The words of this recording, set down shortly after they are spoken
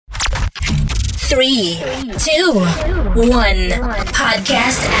3, 2, 1.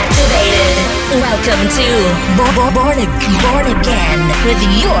 Podcast activated. Welcome to Born Again with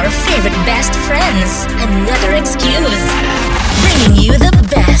your favorite best friends. Another excuse. Bringing you the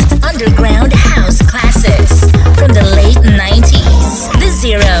best underground house classics from the late 90s, the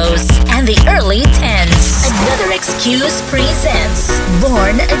zeros, and the early 10s. Another Excuse presents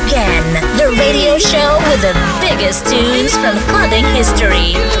Born Again, the radio show with the biggest tunes from clubbing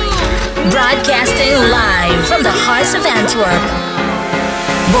history. Broadcasting live from the hearts of Antwerp.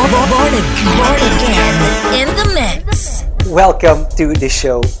 Born Again in the mix. Welcome to the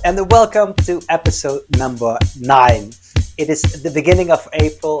show and welcome to episode number 9. It is the beginning of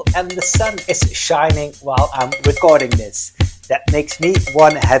April and the sun is shining while I'm recording this. That makes me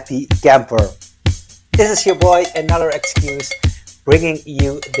one happy camper. This is your boy, Another Excuse, bringing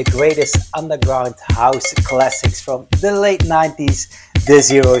you the greatest underground house classics from the late 90s, the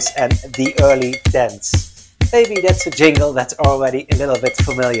zeros and the early 10s. Maybe that's a jingle that's already a little bit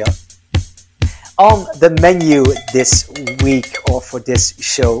familiar. On the menu this week or for this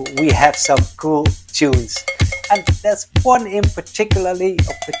show, we have some cool tunes. And there's one in particular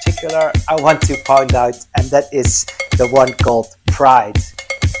I want to point out, and that is the one called Pride.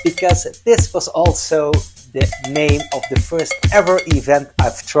 Because this was also the name of the first ever event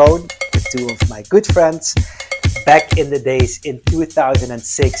I've thrown with two of my good friends back in the days in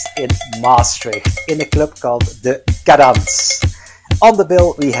 2006 in Maastricht in a club called the Cadans. On the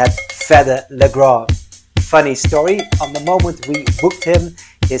bill we had Fede Legrand. Funny story, on the moment we booked him,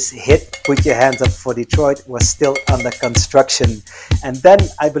 his hit Put Your Hands Up for Detroit was still under construction. And then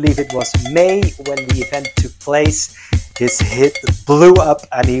I believe it was May when the event took place, his hit blew up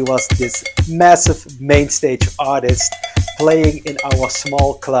and he was this massive main stage artist playing in our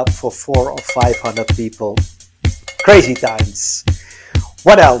small club for 400 or 500 people. Crazy times.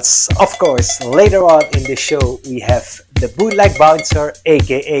 What else? Of course, later on in the show we have the bootleg bouncer,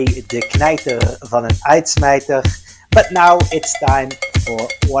 aka de knijter van een uitsmijter. But now it's time for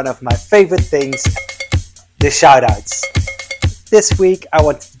one of my favorite things, the shoutouts. This week I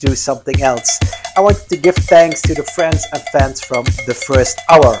wanted to do something else. I wanted to give thanks to the friends and fans from the first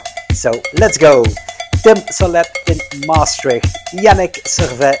hour. So let's go! Tim Solet in Maastricht, Yannick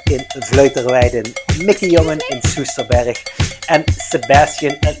Servet in Vleuterweiden, Mickey Jongen in Soesterberg, and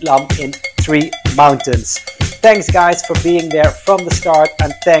Sebastian Lam in Three Mountains. Thanks guys for being there from the start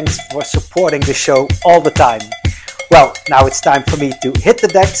and thanks for supporting the show all the time. Well, now it's time for me to hit the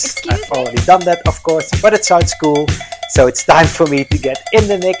decks. I've already done that, of course, but it sounds cool. So it's time for me to get in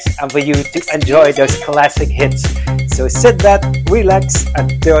the mix and for you to enjoy those classic hits. So sit back, relax,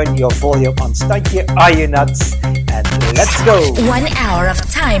 and turn your volume on Standje Are You Nuts? And let's go! 1 hour of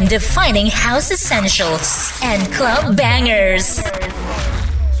time defining house essentials and club bangers.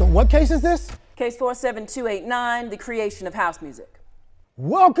 So what case is this? Case 47289, the creation of house music.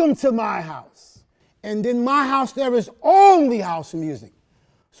 Welcome to my house. And in my house, there is only house music.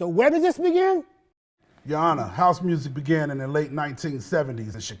 So where did this begin? Your Honor, house music began in the late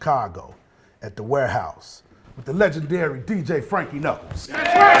 1970s in Chicago at the Warehouse with the legendary DJ Frankie Knuckles.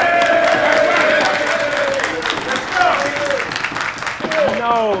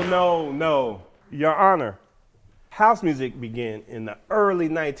 No. Your Honor, house music began in the early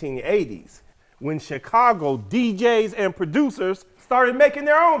 1980s when Chicago DJs and producers started making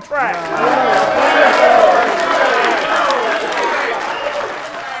their own tracks.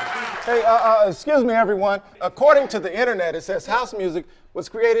 Hey, excuse me, everyone. According to the internet, it says house music was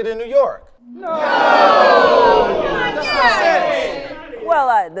created in New York.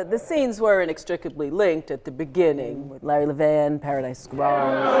 Well, the scenes were inextricably linked at the beginning with Larry Levan, Paradise Square.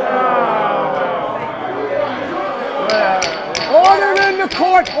 Order in the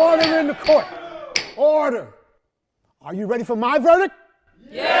court! Order in the court! Order! Are you ready for my verdict?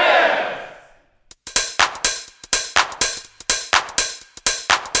 Yes!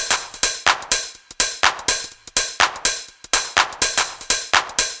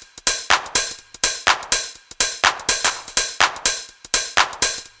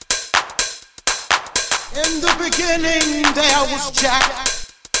 In the beginning there was Jack.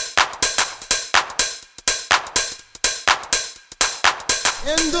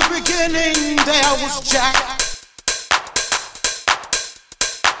 In the beginning there was Jack.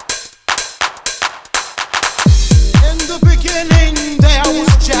 In the beginning there was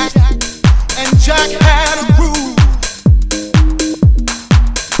Jack. And Jack had a groove.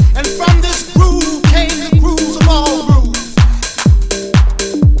 And from this groove came the grooves of all grooves.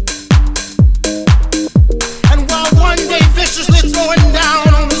 And while one day viciously throwing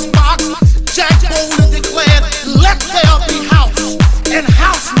down on his box, Jack boldly declared, "Let there be house." And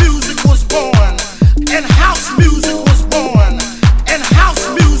house music was born.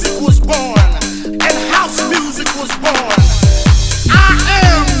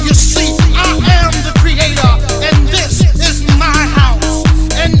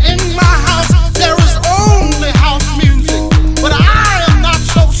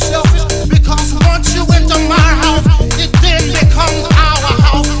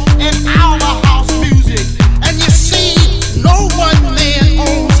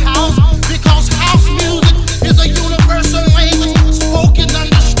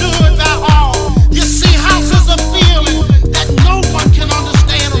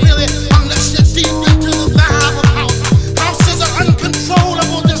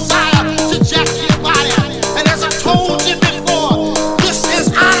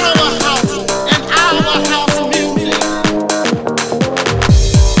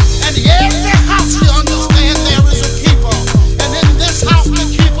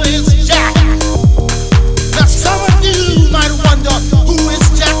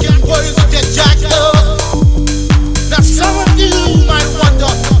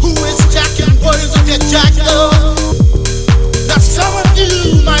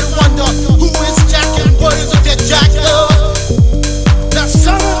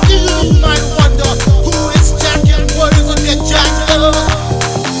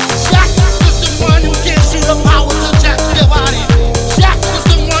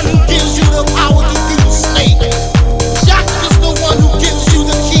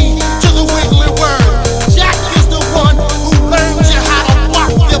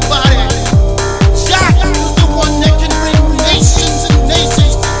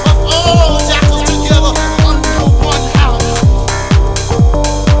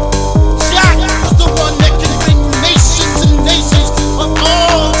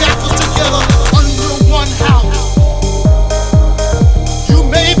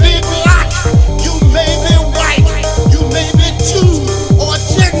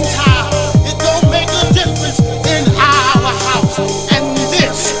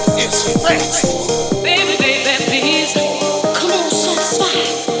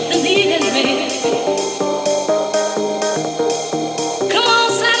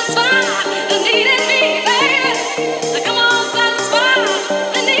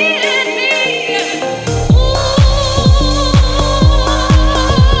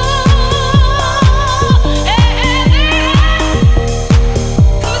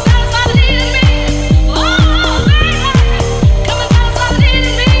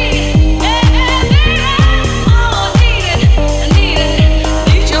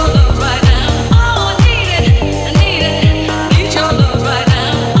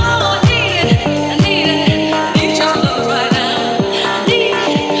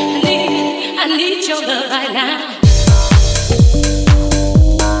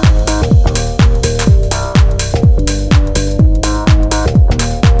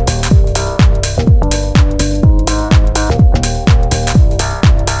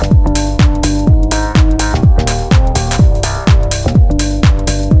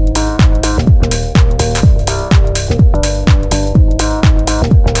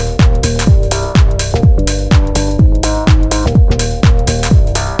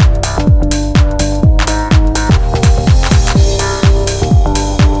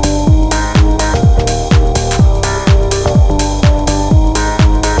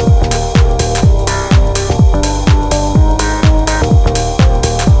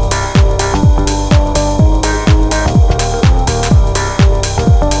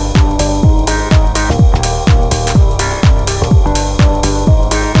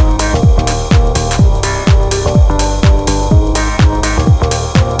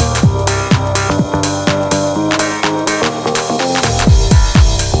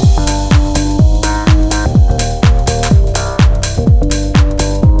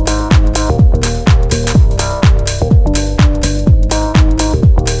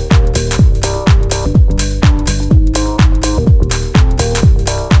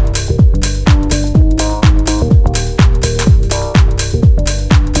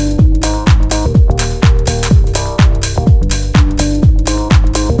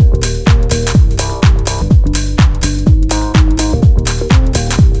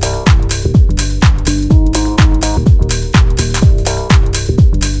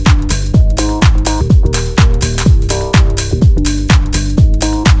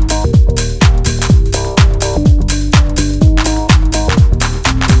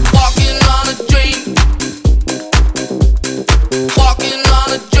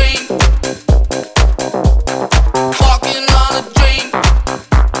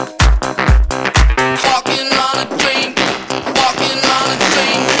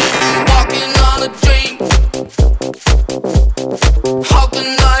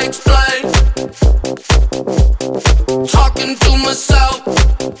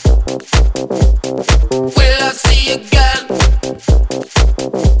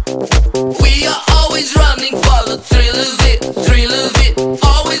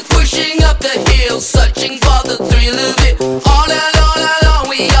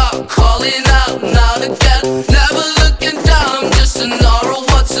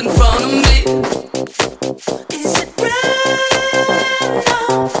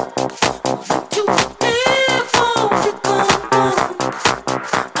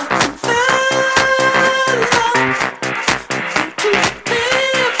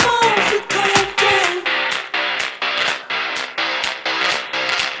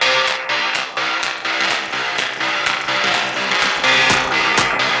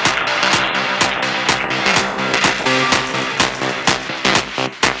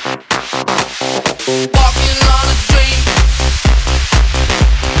 Walking on a dream.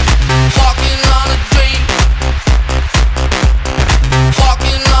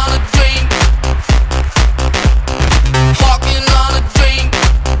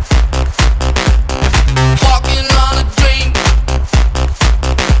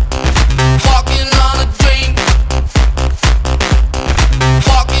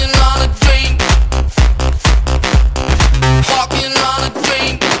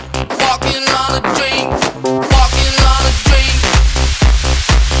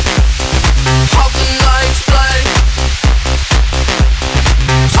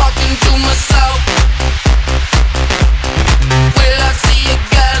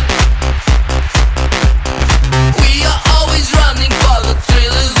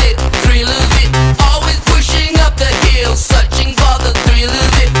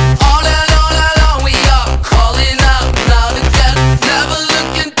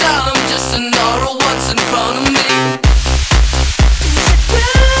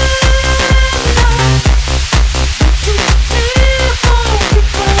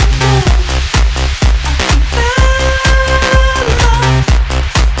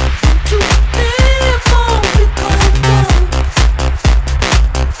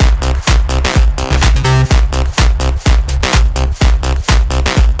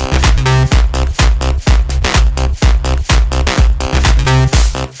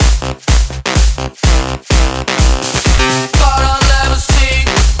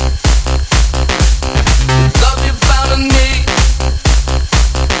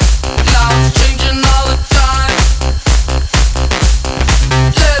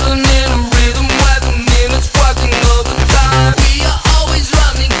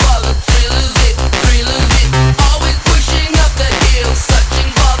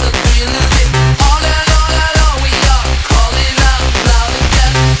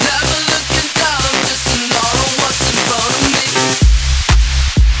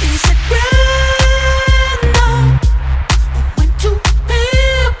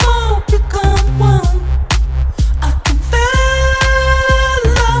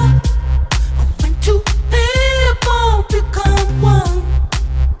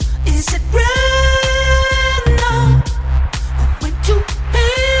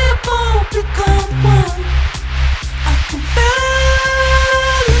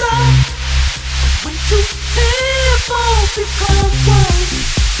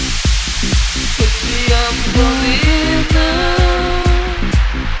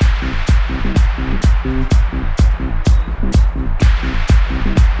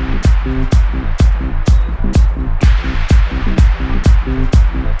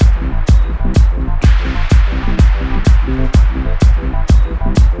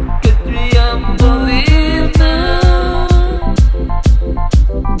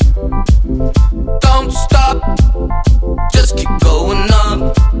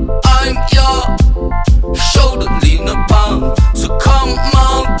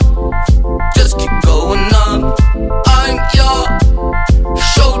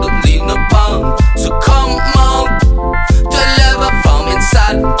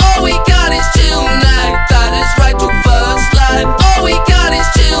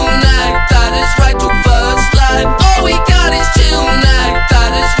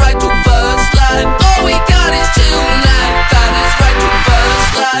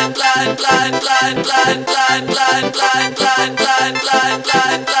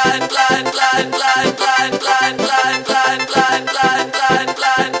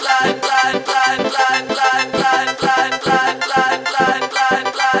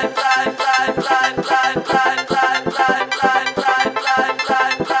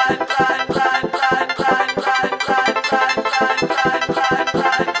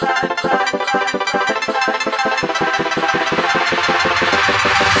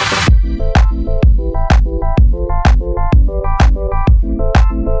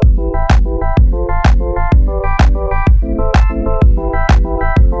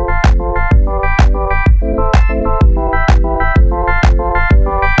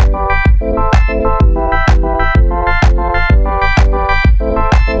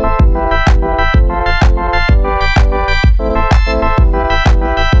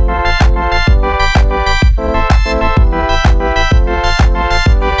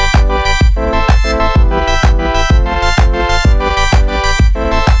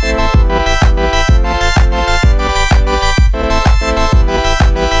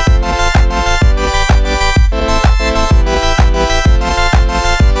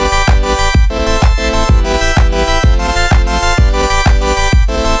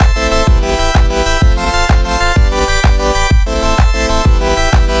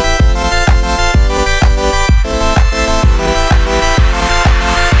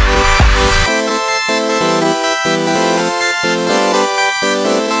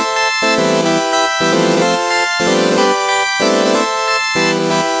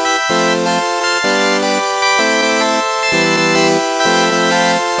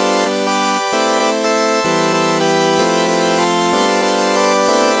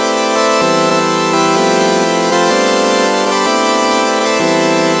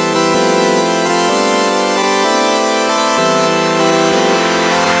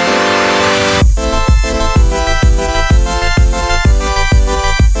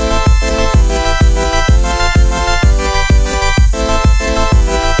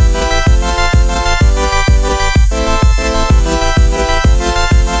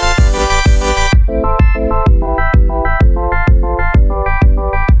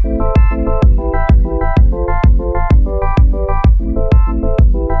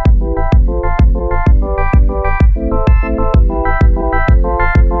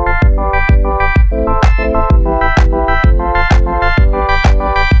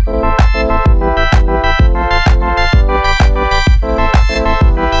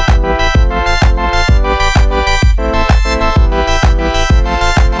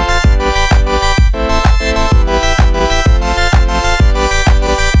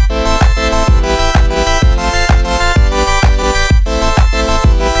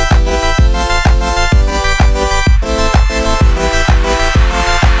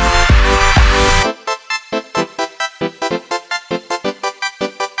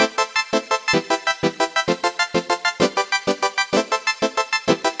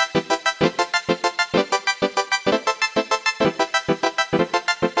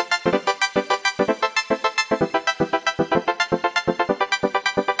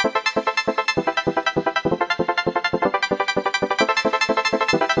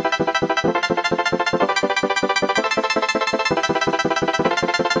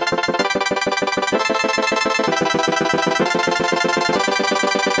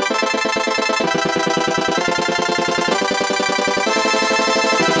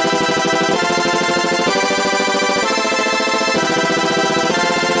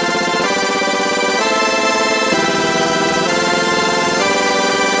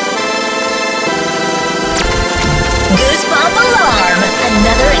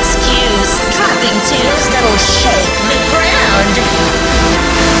 shake the ground.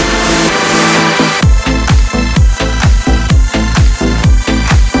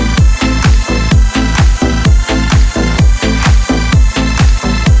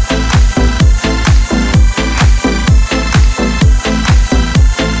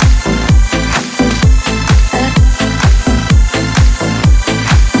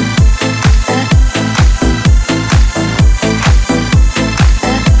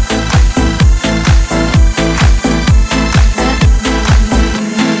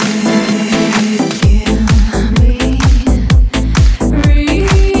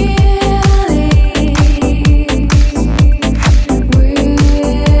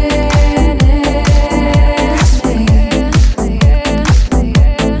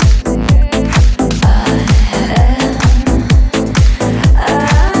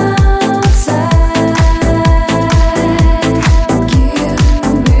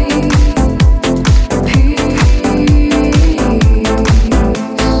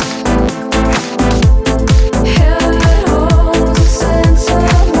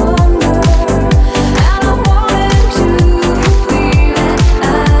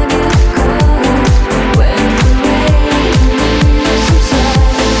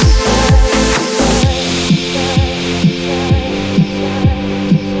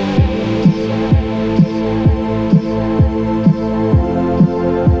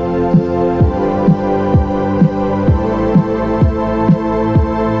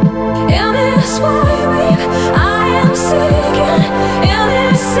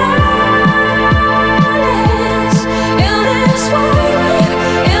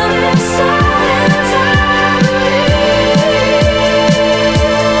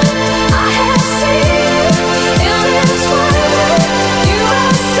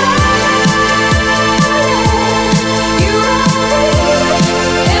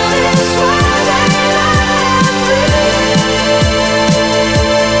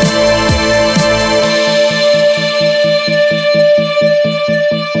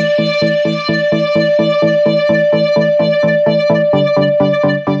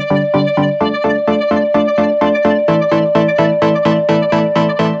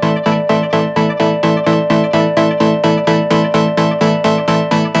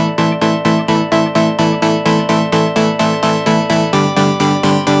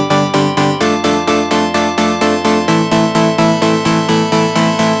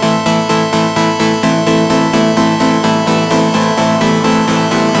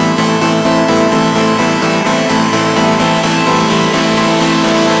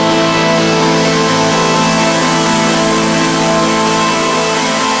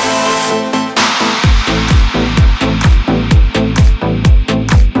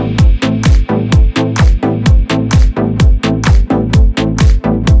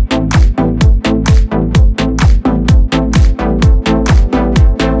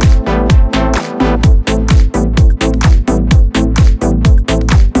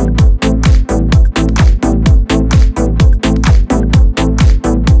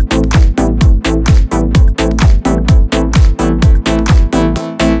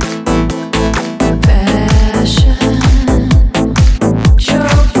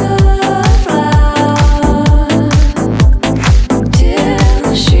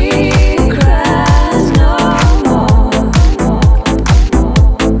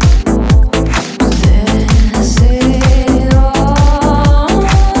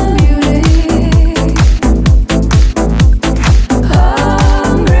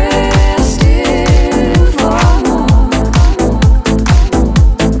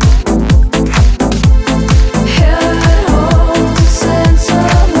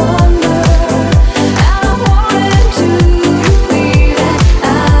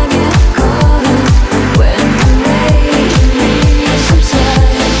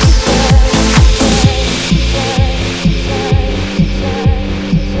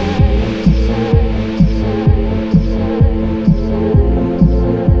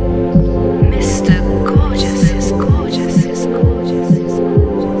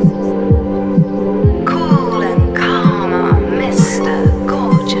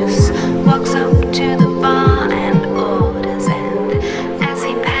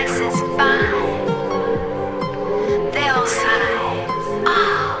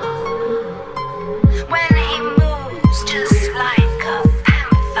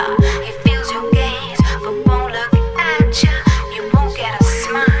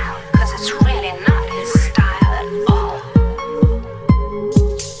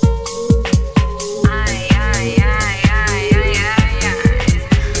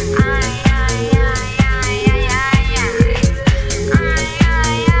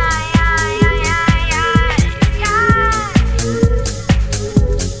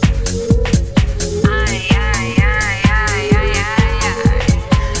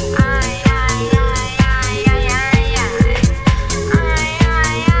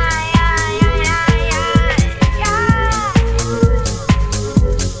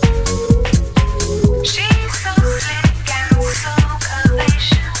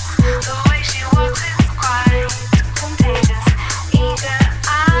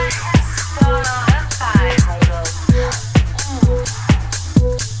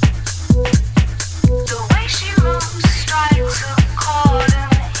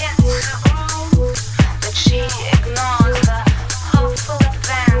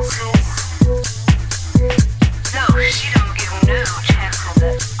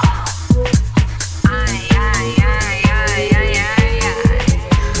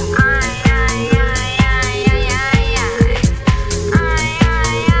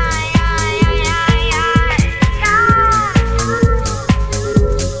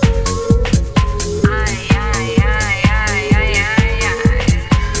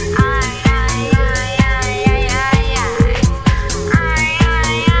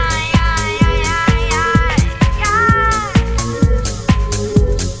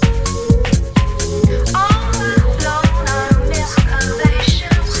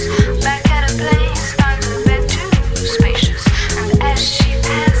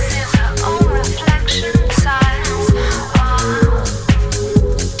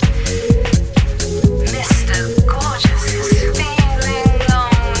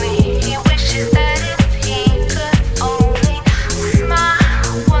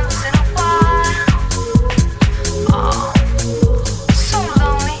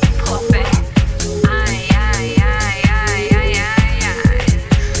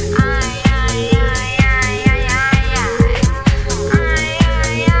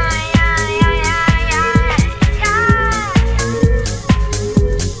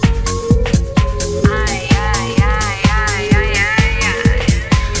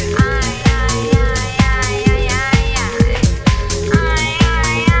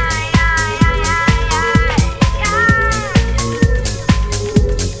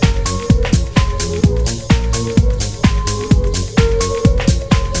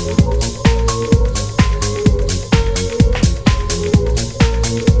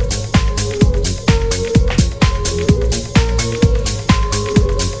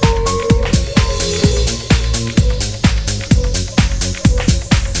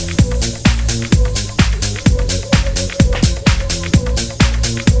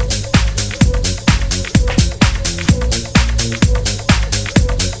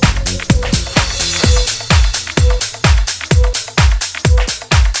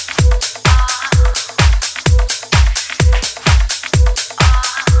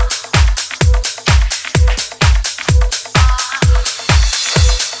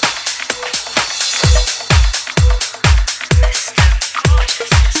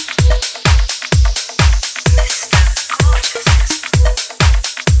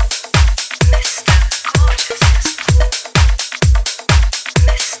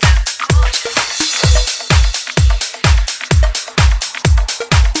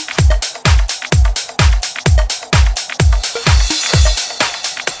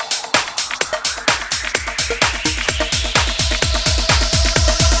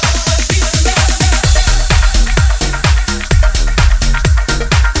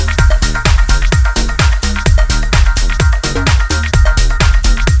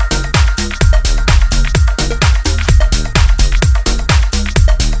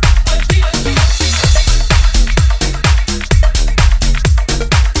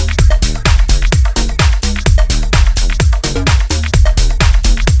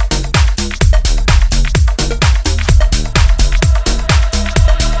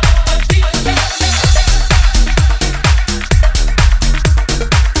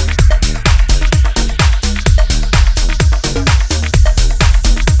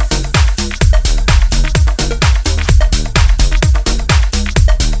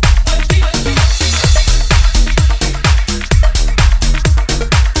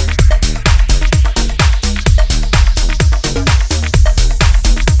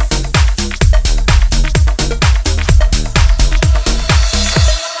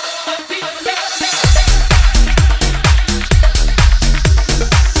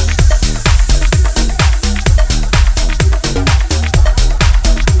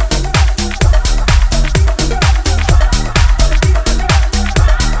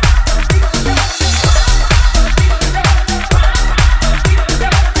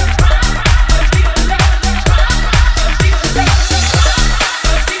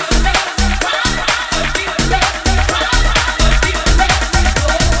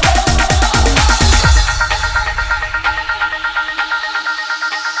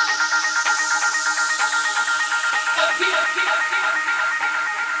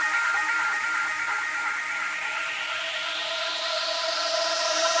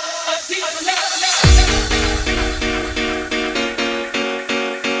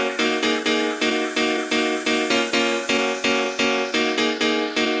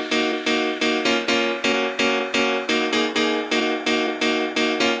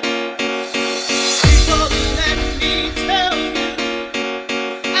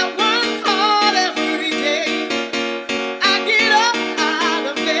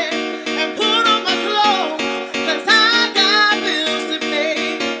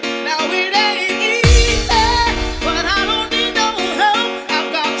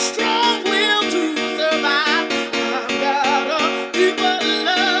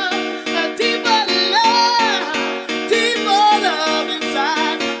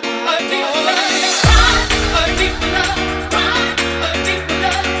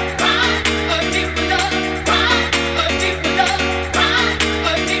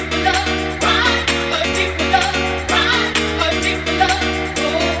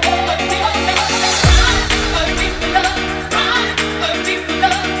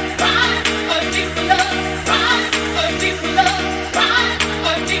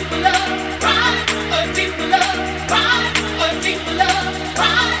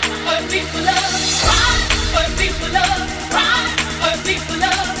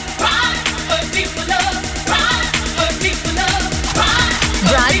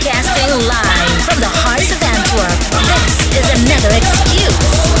 Live from the heart of Antwerp, this is another excuse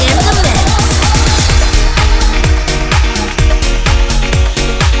in the mix.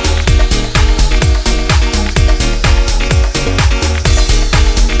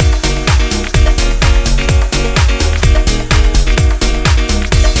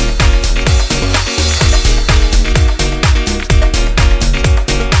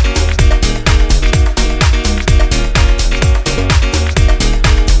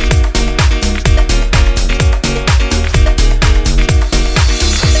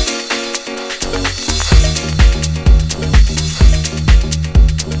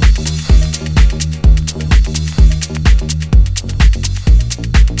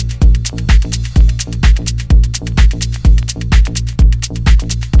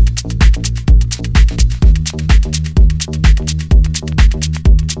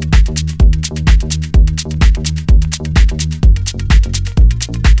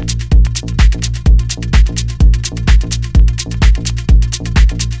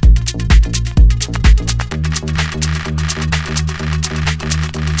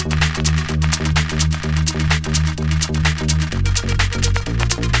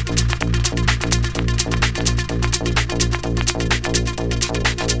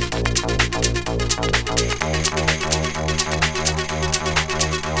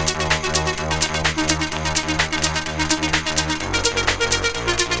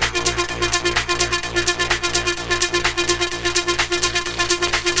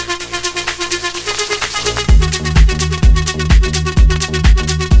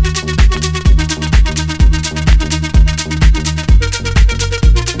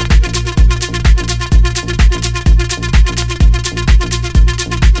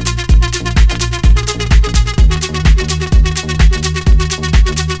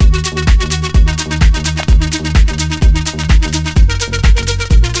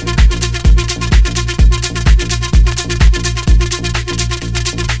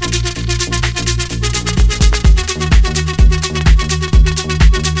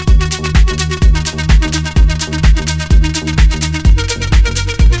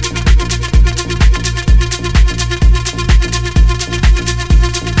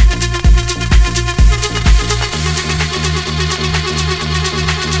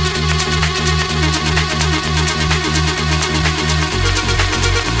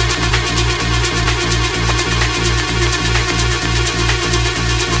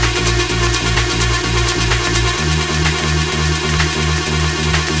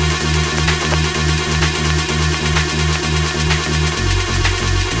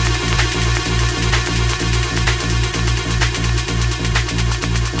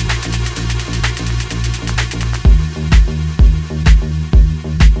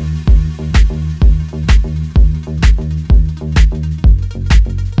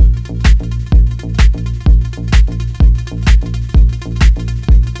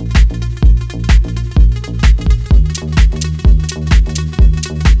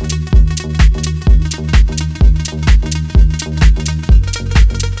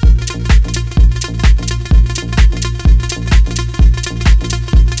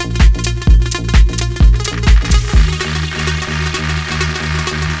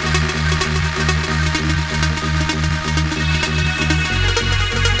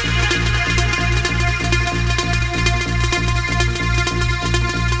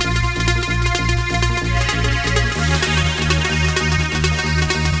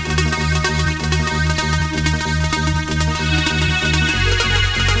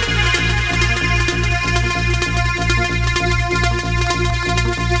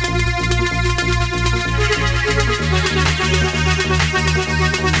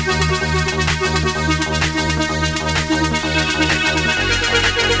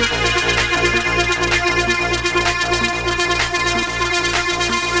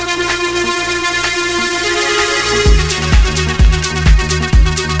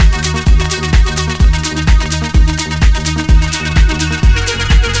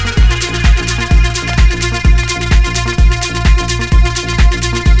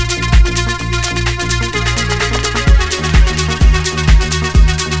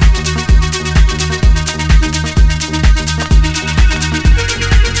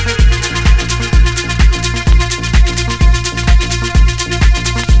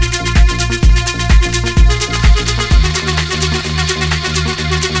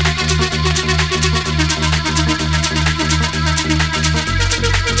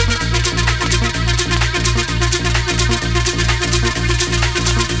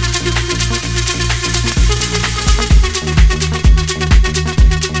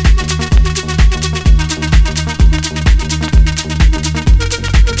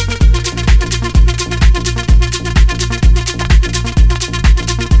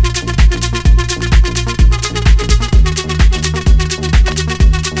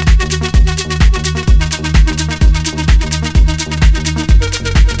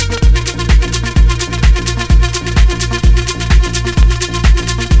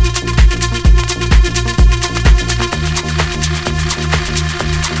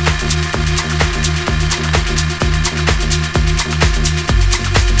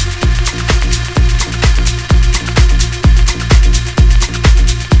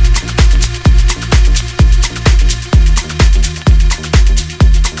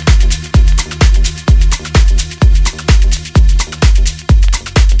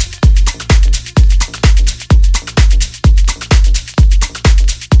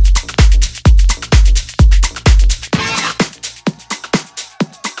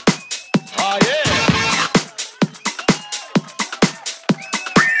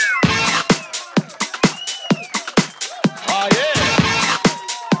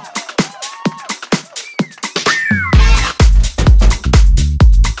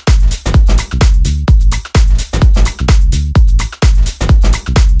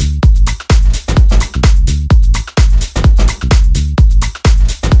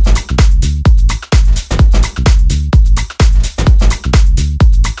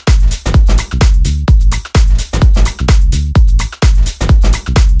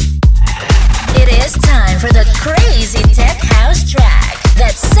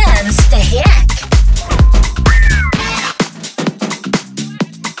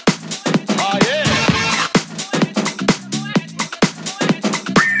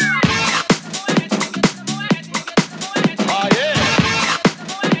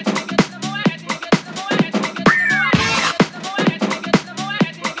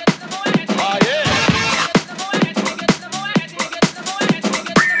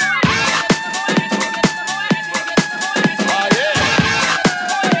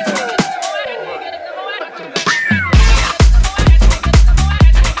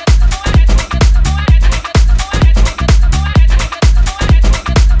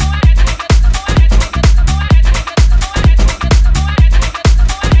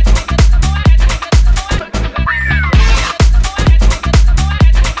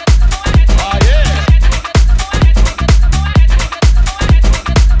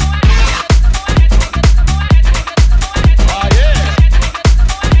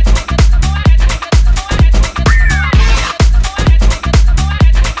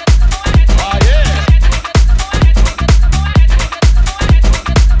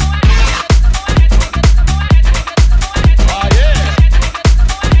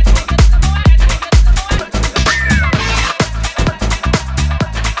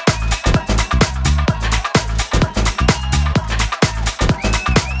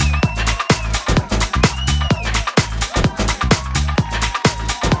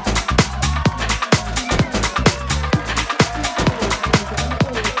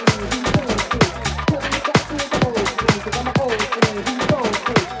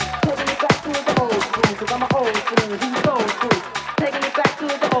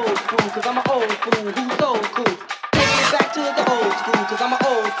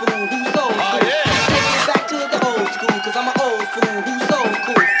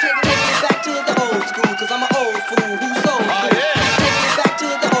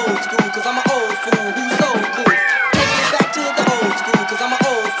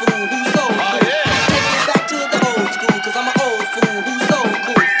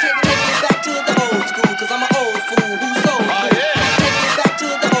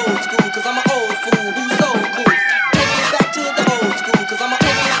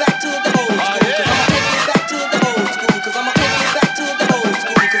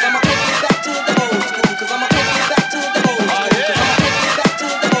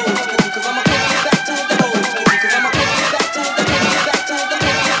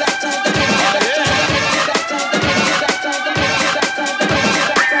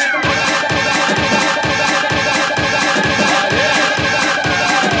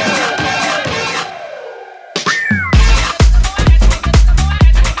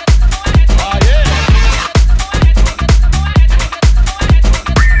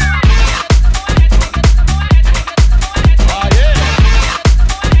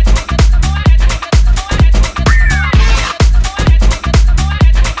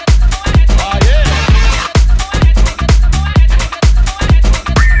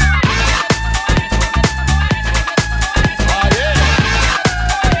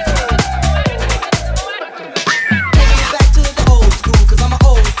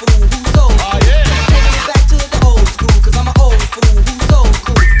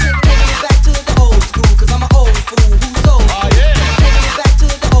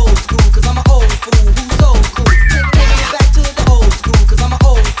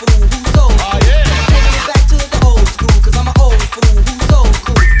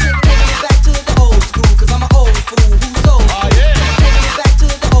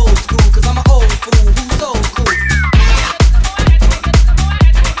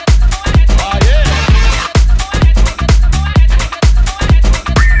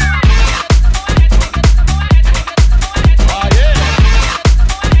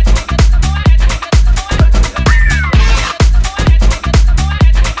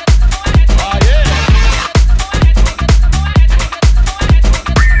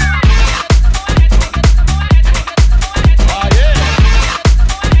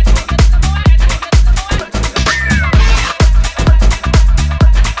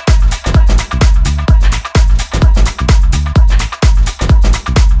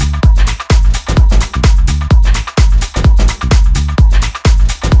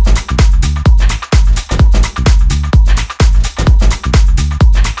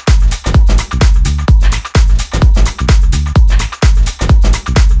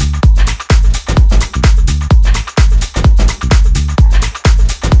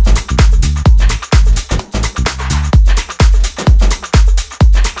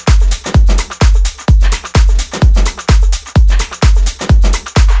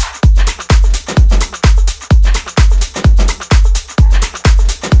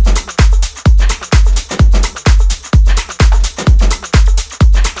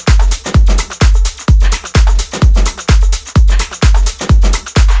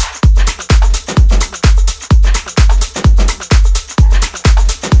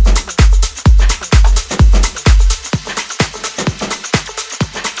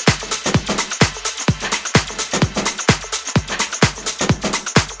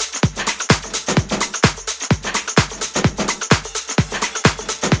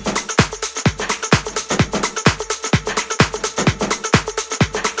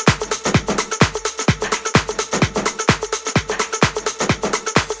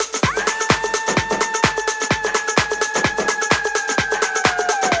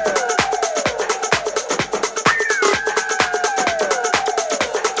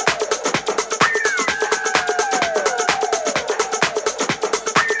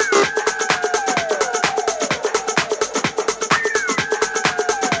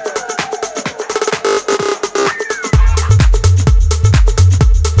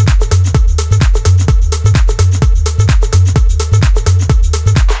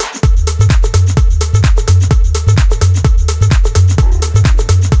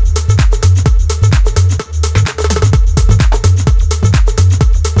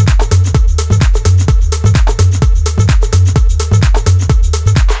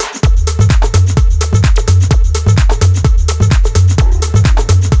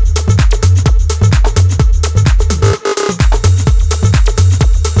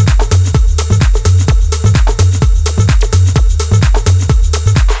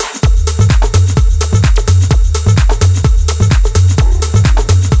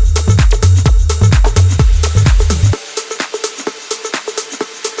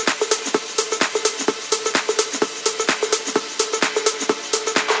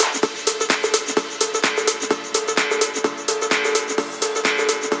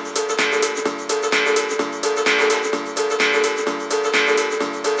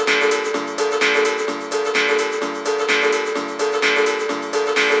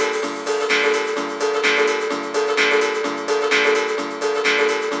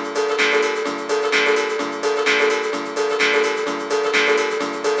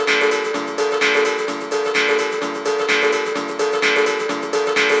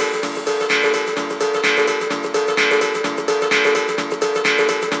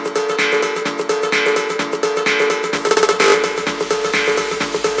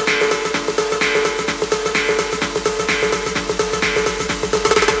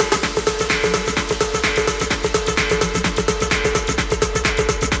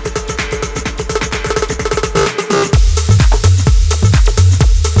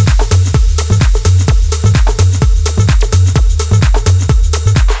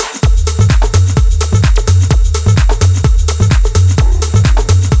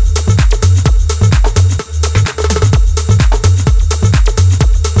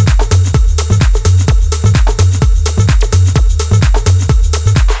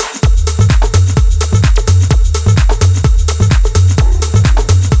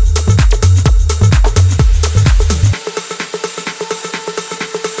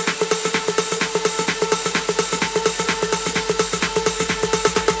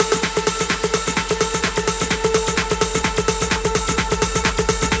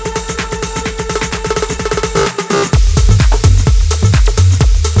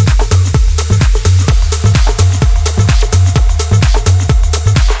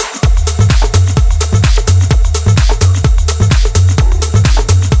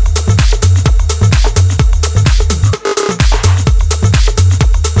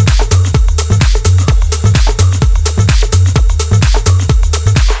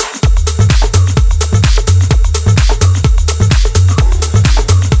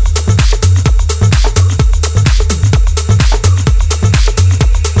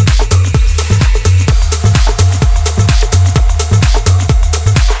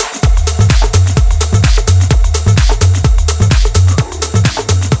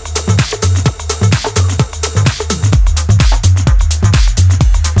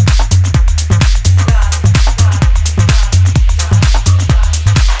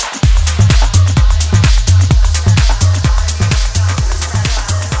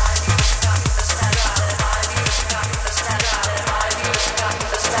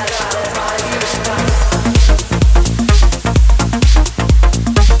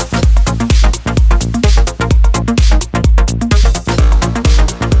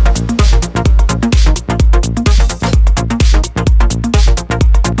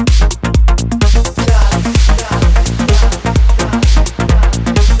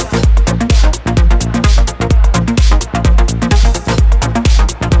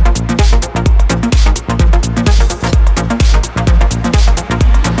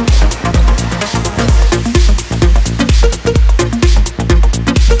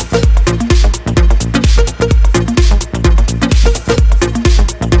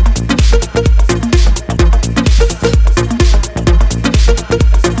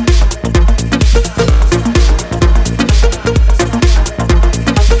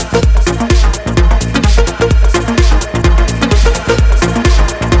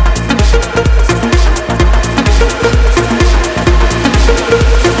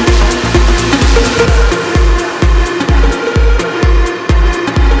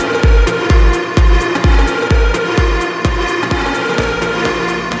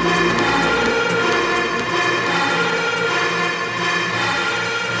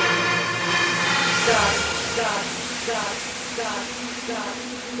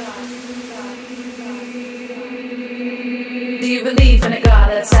 Do you believe in a God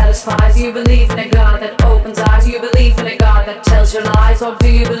that satisfies? Do you believe in a God that opens eyes? Do you believe in a God that tells you lies? Or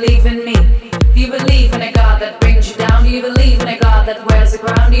do you believe in me? Do you believe in a God that brings you down? Do you believe in a God that wears the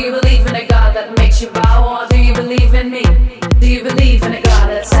crown? Do you believe in a God that makes you bow? Or do you believe in me? Do you believe in a God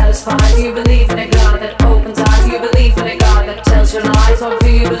that satisfies? Do you believe in a God that opens eyes? Do you believe in a God that tells you lies? Or do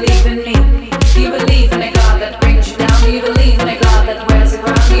you believe in me? Do you believe in a God that brings you down? Do you believe in a God that wears the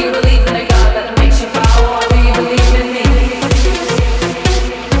crown? Do you believe in a God that makes you bow? Or do you believe in me?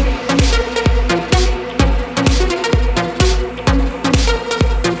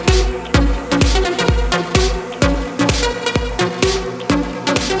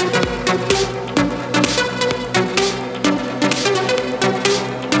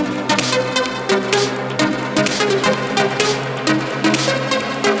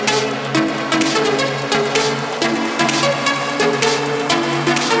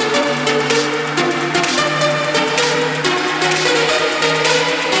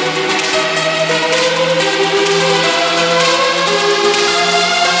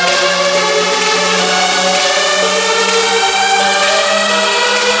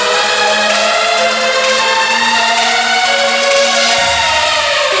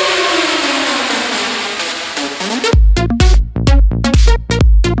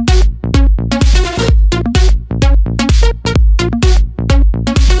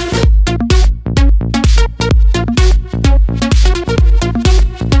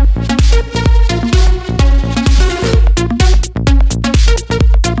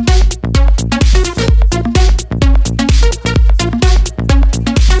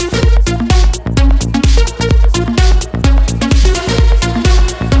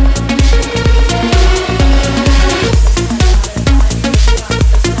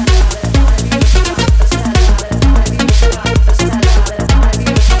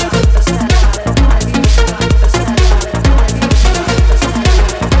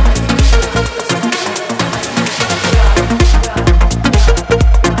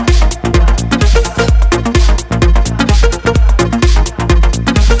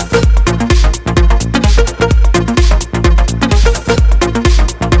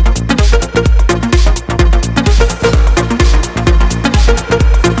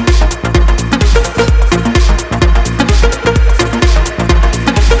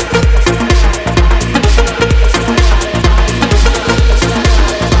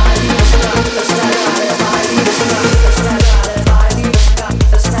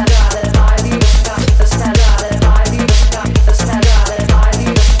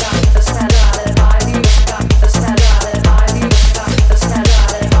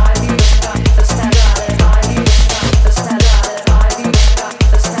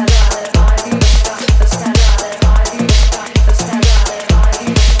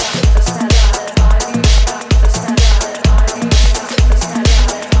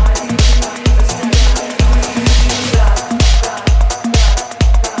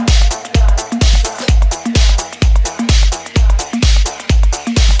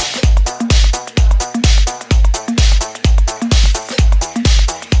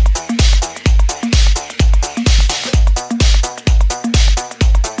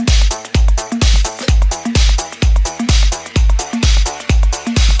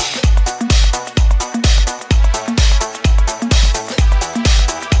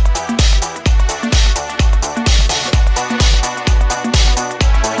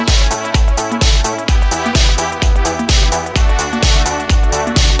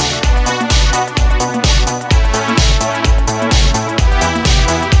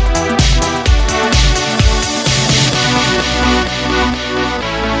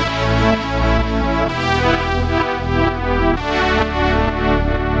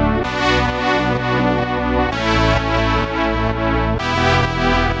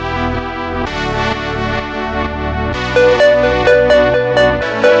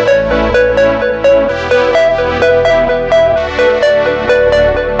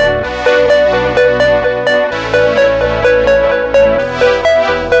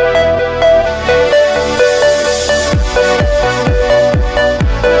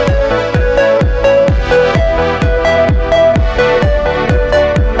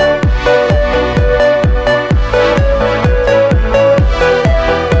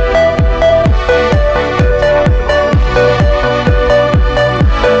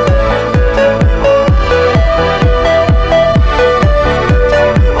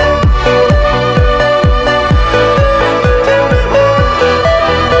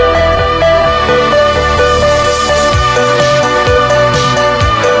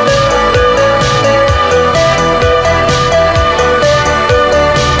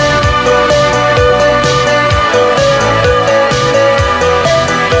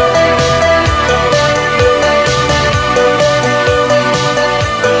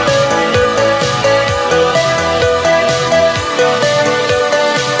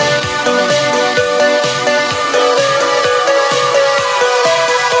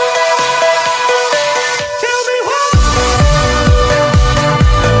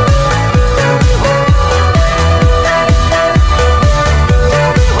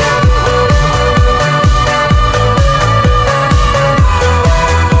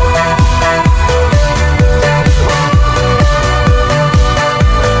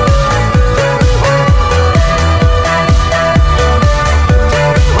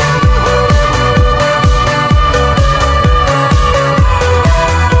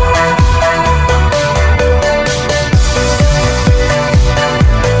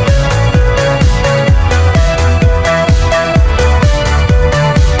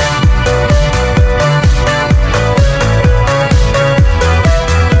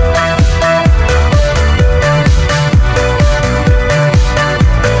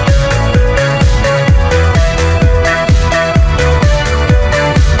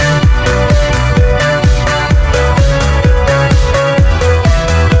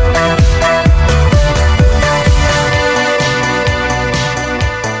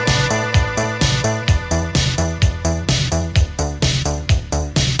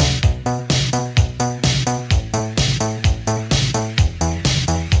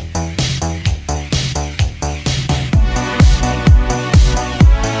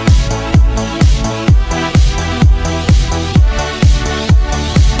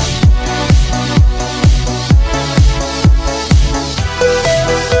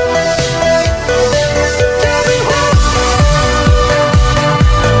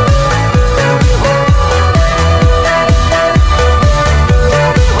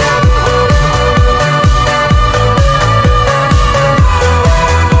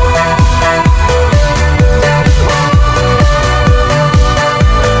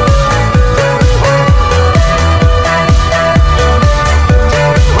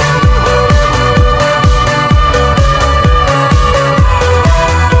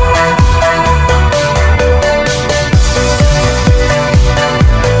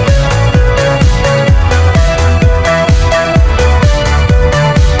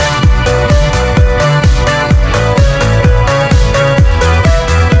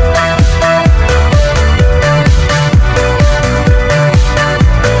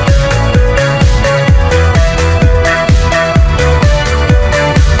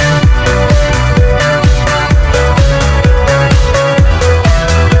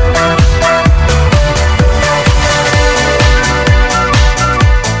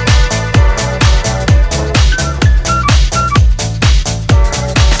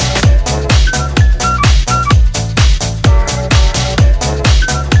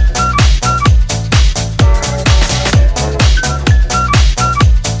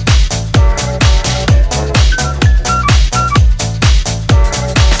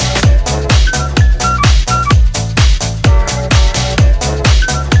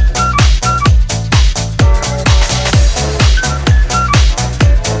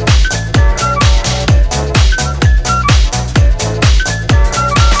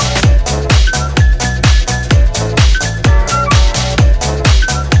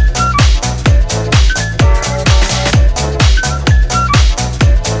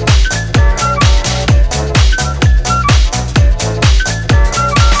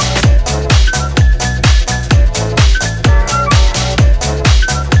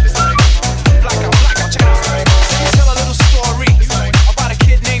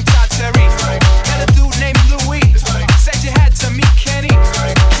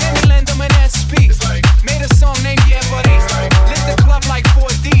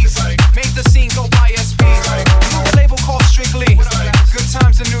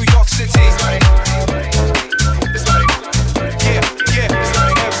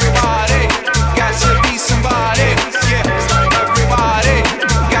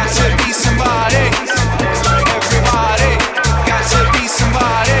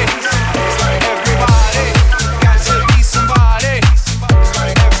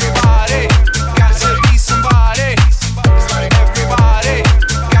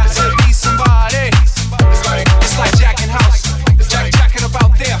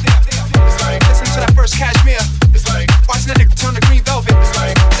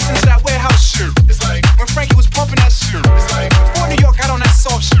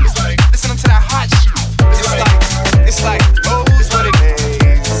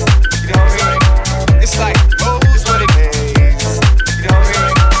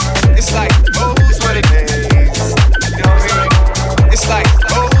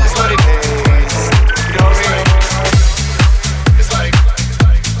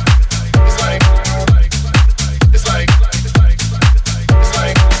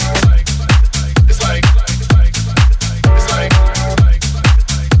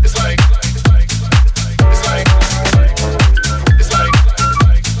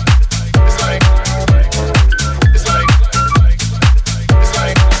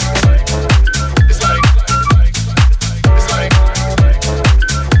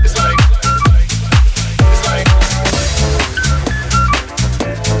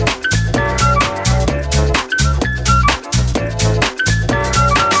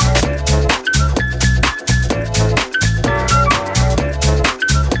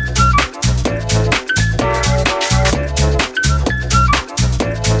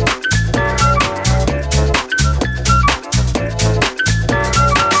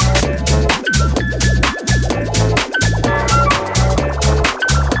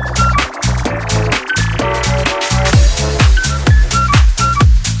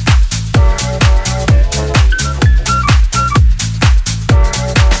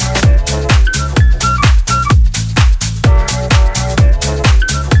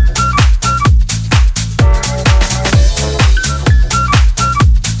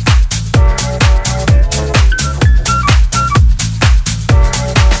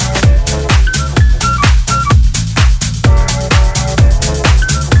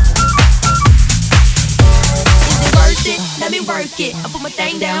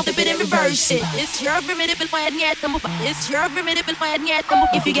 verse it. It's your primitive fight yet. It's your primitive fight yet.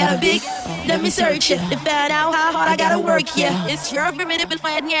 If you got a big, let me search it to find out how hard I gotta work. Yeah, it's your primitive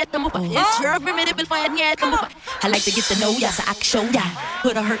fight yet. It's your primitive fight yet. I like to get to know ya so I can show ya.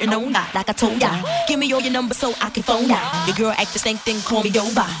 Put a hurtin' on ya like I told ya. Give me all your numbers so I can phone ya. Your girl act the stink, then call me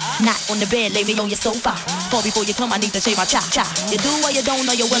over. Not on the bed, lay me on your sofa. Call before you come, I need to shave my cha. You do or you don't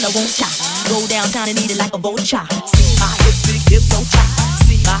know you will or won't cha. Go downtown and eat it like a vulture. See my hips, big hips, don't cha.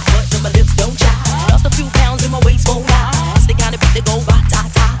 See my butt and my lips, don't cha. Lost a few pounds in my waist, oh nah. It's the kind of beat that go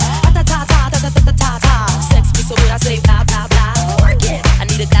ra-ta-ta. Ra-ta-ta-ta, ta-ta-ta-ta-ta. Sex me so good I say blah, blah, blah. Work it, I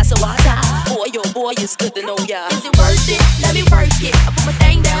need a glass of water. Boy, your boy, it's good to know ya. Is it worth it? Let me work it. I put my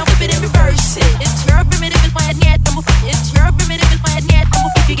thing down, flip it and reverse it. It's your primitive and fight yet. It's your primitive and fight yet.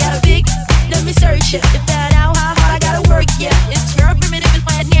 If you got a big, let me search it to find out how hard I gotta work. Yeah, it's your primitive and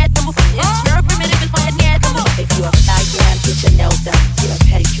fight yet. It's your primitive and fight yet. If you a fly girl, get your nails done, get a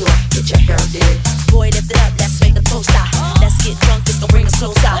pedicure, get your hair did. Boy, lift it up, let's make a toaster. Let's get drunk, this gon' bring us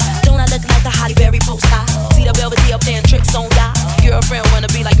closer. Don't I look like the Halle Berry poster? See the Belvedere playing tricks on ya. Girlfriend wanna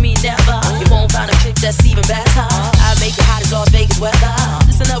be like me, never. You won't find a chick that's even better. I make it hot as Las Vegas weather.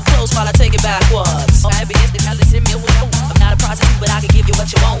 Listen up close while I take it backwards. I be instant, now listen me with hope. I'm not a prostitute, but I can give you what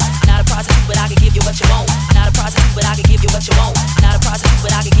you want. Not a prostitute, but I can give you what you want. Not a prostitute, but I can give you what you want. Not a prostitute,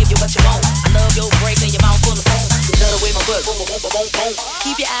 but I can give you what you want. I love your breaks and your mouth full of foam. You love the way my butt boom, boom, boom, boom, boom.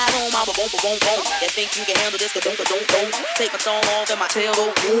 Keep your eyes on my boom, boom, boom, boom. You think you can handle this? Don't. Take my thumb off and my tail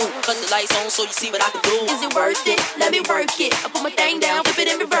go boom. Cut the lights on so you see what I can do. Is it worth it? Let me work it. I put my thing down, flip it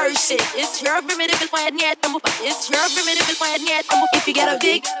and reverse it. It's your primitive and fight yet. It's your primitive and fight yet. If you got a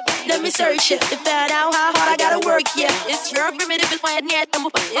big, let me search it to find out how hard I gotta work. Yeah, it's your primitive and fight yet.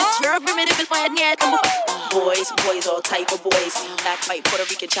 It's your primitive and fight yet. Boys, all type of boys. Black, white, Puerto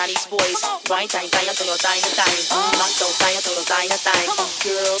Rican, Chinese boys. Wine, time, todo time.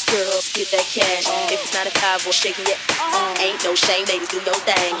 Girls, get that cash. If it's 9 to 5, we're shaking it. Ain't no shame, ladies, do your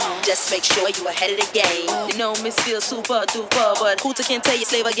thing. Just make sure you ahead of the game. You know, Miss feel super duper, but Hooter can tell you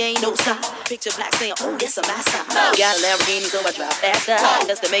slave again, no sign. Picture black saying, oh, yes, I'm my son. Got a Lamborghini, so I drive faster.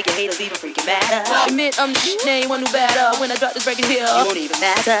 Just to make your haters even freaking mad. Admit I'm the name, one who better. When I drop this record here, you won't even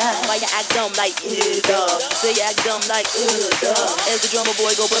matter. Why you act dumb like, dog? Say you act dumb like, dog. As the drummer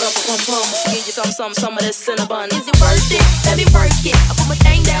boy go, but up a pum pum. Give you some of this cinnamon. Is it worth it? Let me work it. I put my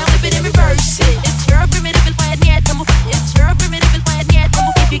thing down, flip it and reverse it. It's your primitive and fight yet. It's your primitive and fight yet.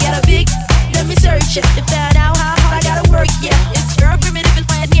 If you got a big, let me search it to find out how hard I gotta work. Yeah, it's your primitive and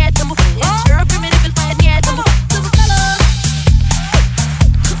fight yet. It's your primitive and fight yet. I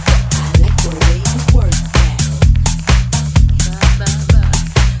like the way you work that.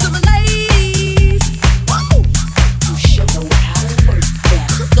 Some ladies, whoa, you sure know how to work that.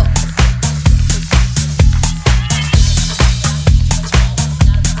 Go.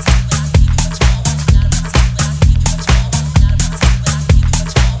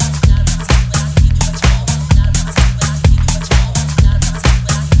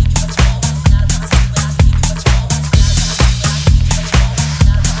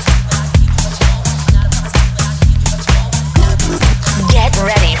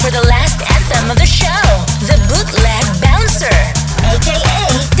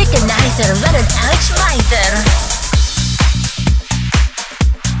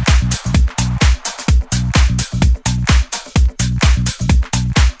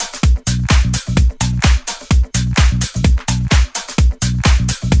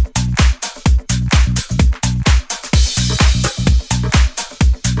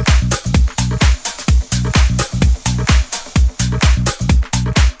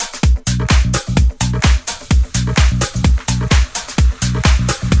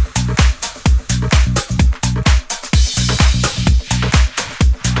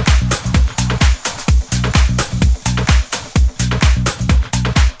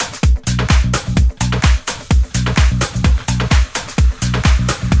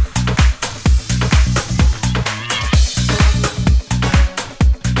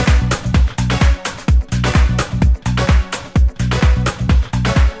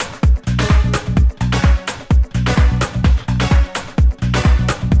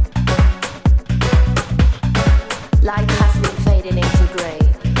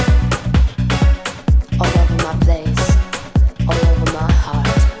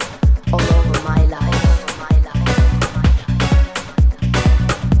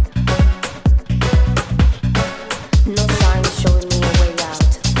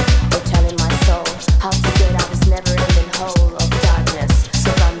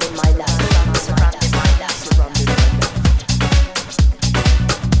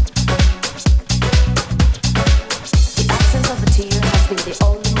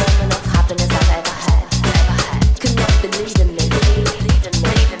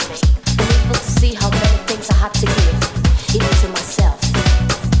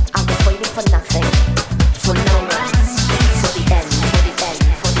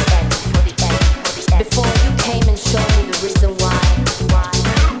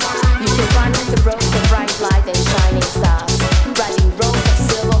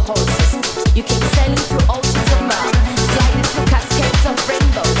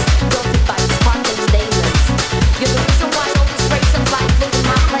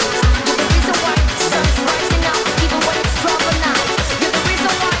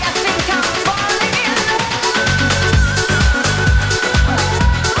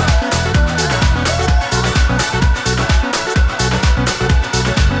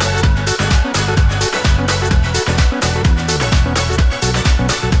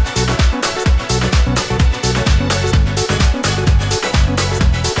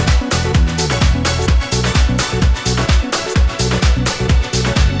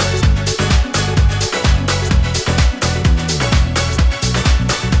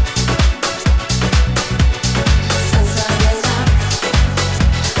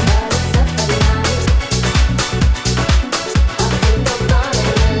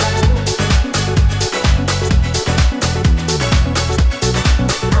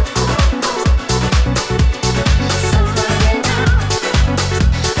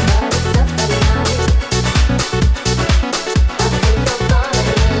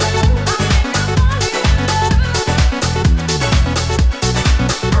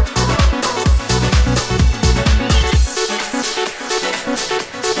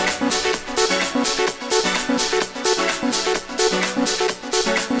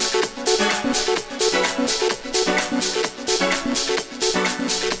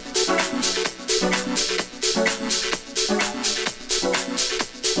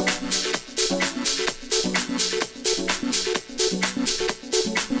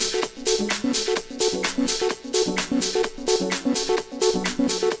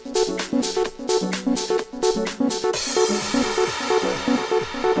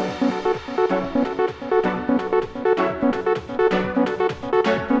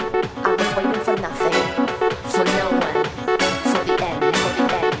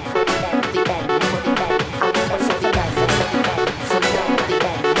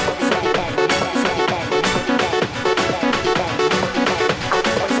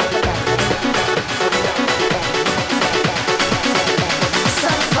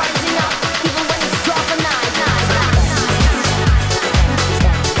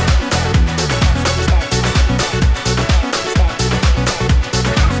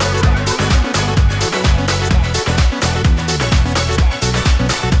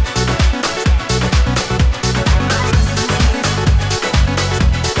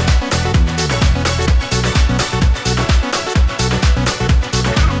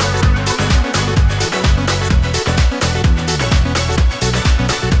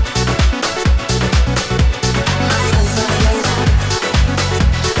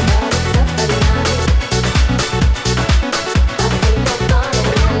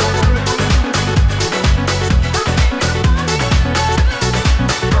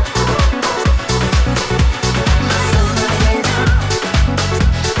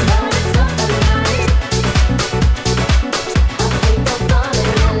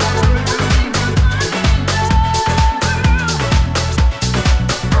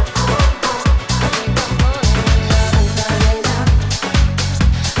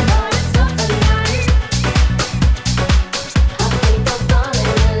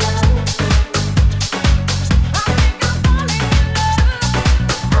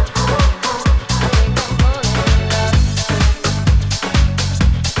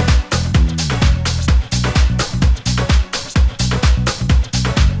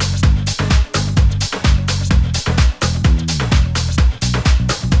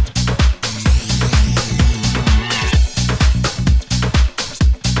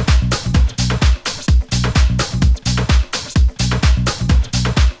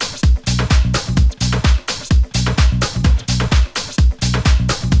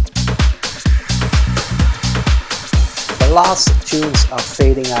 last tunes are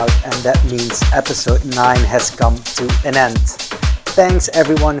fading out, and that means episode 9 has come to an end. Thanks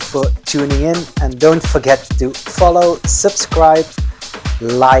everyone for tuning in, and don't forget to follow, subscribe,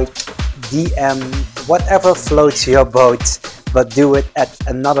 like, DM, whatever floats your boat, but do it at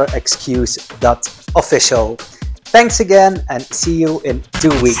anotherexcuse.official. Thanks again, and see you in 2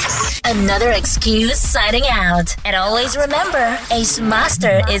 weeks. Another Excuse signing out. And always remember, Ace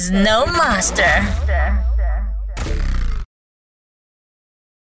Master is no master.